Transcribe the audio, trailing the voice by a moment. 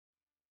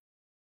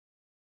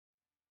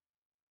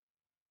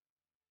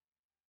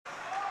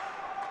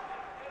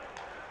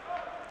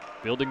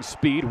Building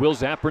speed, Will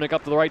Zapernick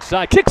up to the right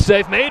side. Kick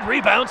save made,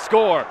 rebound,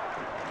 score.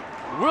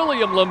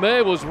 William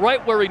LeMay was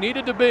right where he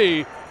needed to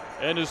be,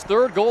 and his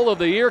third goal of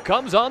the year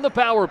comes on the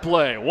power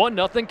play.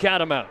 1-0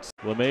 Catamounts.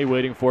 LeMay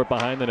waiting for it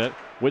behind the net.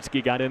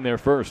 Witzke got in there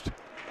first.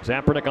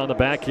 Zapernick on the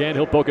backhand.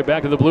 He'll poke it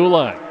back to the blue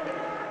line.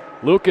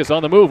 Lucas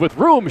on the move with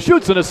room.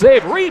 Shoots and a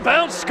save.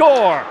 Rebound,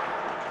 score.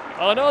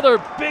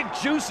 Another big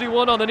juicy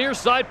one on the near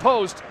side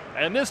post,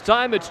 and this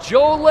time it's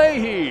Joe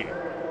Leahy.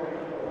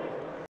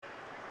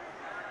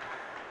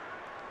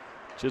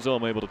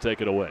 Chisholm able to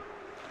take it away.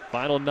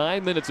 Final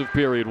 9 minutes of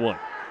period one.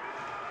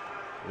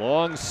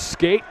 Long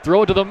skate,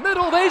 throw it to the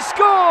middle, they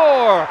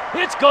score!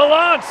 It's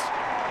Gallant!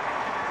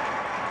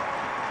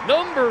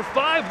 Number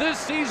 5 this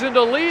season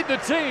to lead the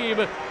team,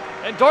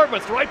 and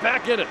Dartmouth right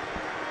back in it.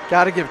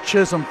 Got to give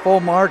Chisholm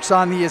full marks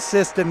on the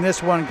assist in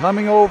this one.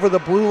 Coming over the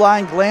blue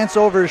line, glance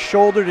over his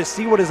shoulder to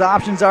see what his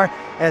options are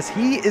as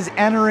he is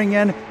entering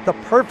in the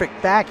perfect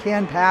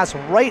backhand pass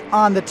right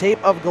on the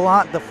tape of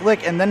Gallant, the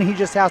flick, and then he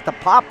just has to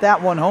pop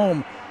that one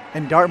home,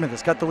 and Dartmouth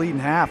has got the lead in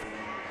half.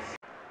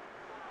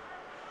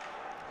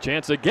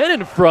 Chance again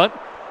in front.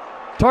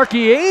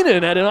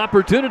 Tarkianen had an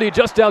opportunity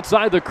just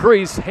outside the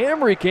crease.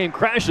 Hamry came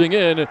crashing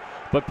in,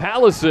 but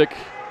Palisic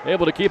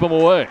able to keep him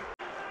away.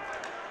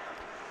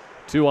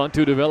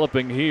 2-on-2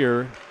 developing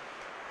here.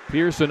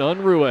 Pearson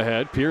Unruh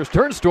ahead. Pierce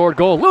turns toward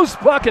goal. Loose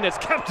puck, and it's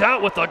kept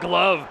out with the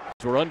glove.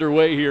 We're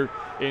underway here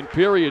in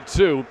period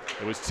two.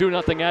 It was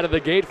 2-0 out of the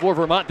gate for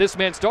Vermont. This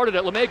man started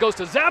it. LeMay goes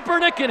to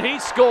Zapernick, and he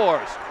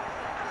scores.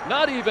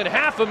 Not even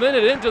half a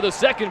minute into the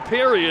second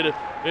period,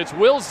 it's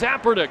Will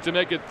Zapernick to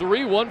make it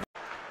 3-1.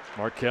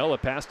 Markell, a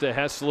pass to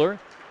Hessler,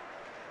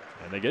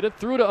 and they get it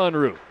through to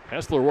Unruh.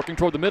 Hessler working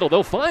toward the middle.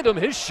 They'll find him.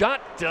 His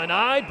shot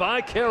denied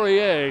by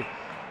Carrier.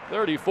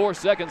 34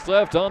 seconds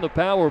left on the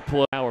power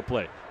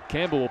play.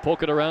 Campbell will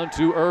poke it around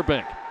to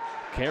Urbank.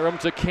 Karam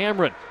to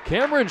Cameron.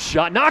 Cameron's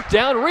shot knocked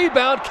down,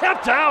 rebound,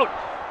 kept out.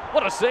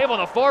 What a save on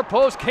the far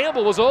post.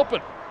 Campbell was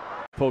open.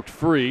 Poked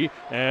free,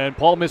 and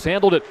Paul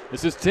mishandled it.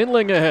 This is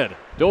Tinling ahead.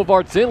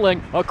 Dovar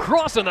Tinling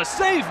across, and the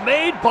save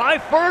made by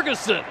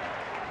Ferguson.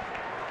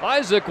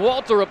 Isaac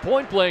Walter, a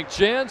point-blank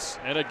chance,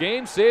 and a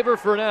game saver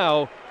for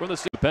now from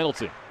the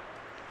penalty.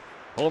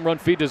 Home run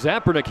feed to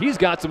Zapernick. He's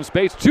got some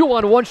space.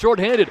 2-on-1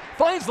 shorthanded.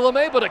 Finds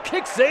LeMay, but a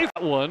kick save.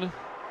 One.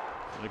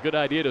 And a good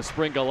idea to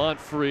spring Gallant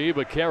free,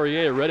 but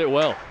Carrier read it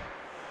well.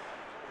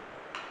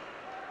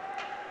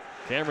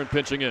 Cameron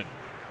pitching in.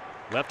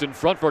 Left in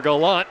front for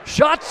Gallant.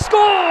 Shot, score!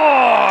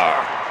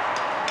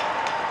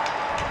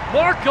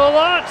 Mark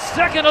Gallant,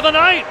 second of the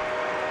night.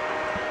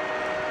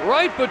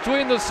 Right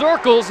between the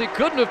circles. He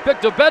couldn't have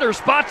picked a better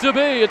spot to be.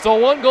 It's a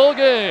one-goal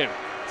game.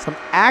 Some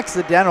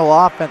accidental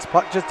offense.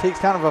 Puck just takes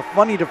kind of a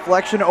funny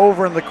deflection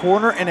over in the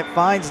corner, and it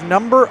finds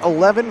number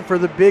 11 for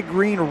the Big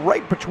Green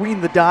right between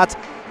the dots.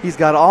 He's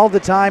got all the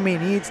time he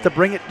needs to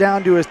bring it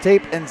down to his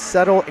tape and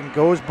settle, and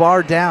goes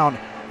bar down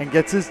and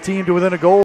gets his team to within a goal.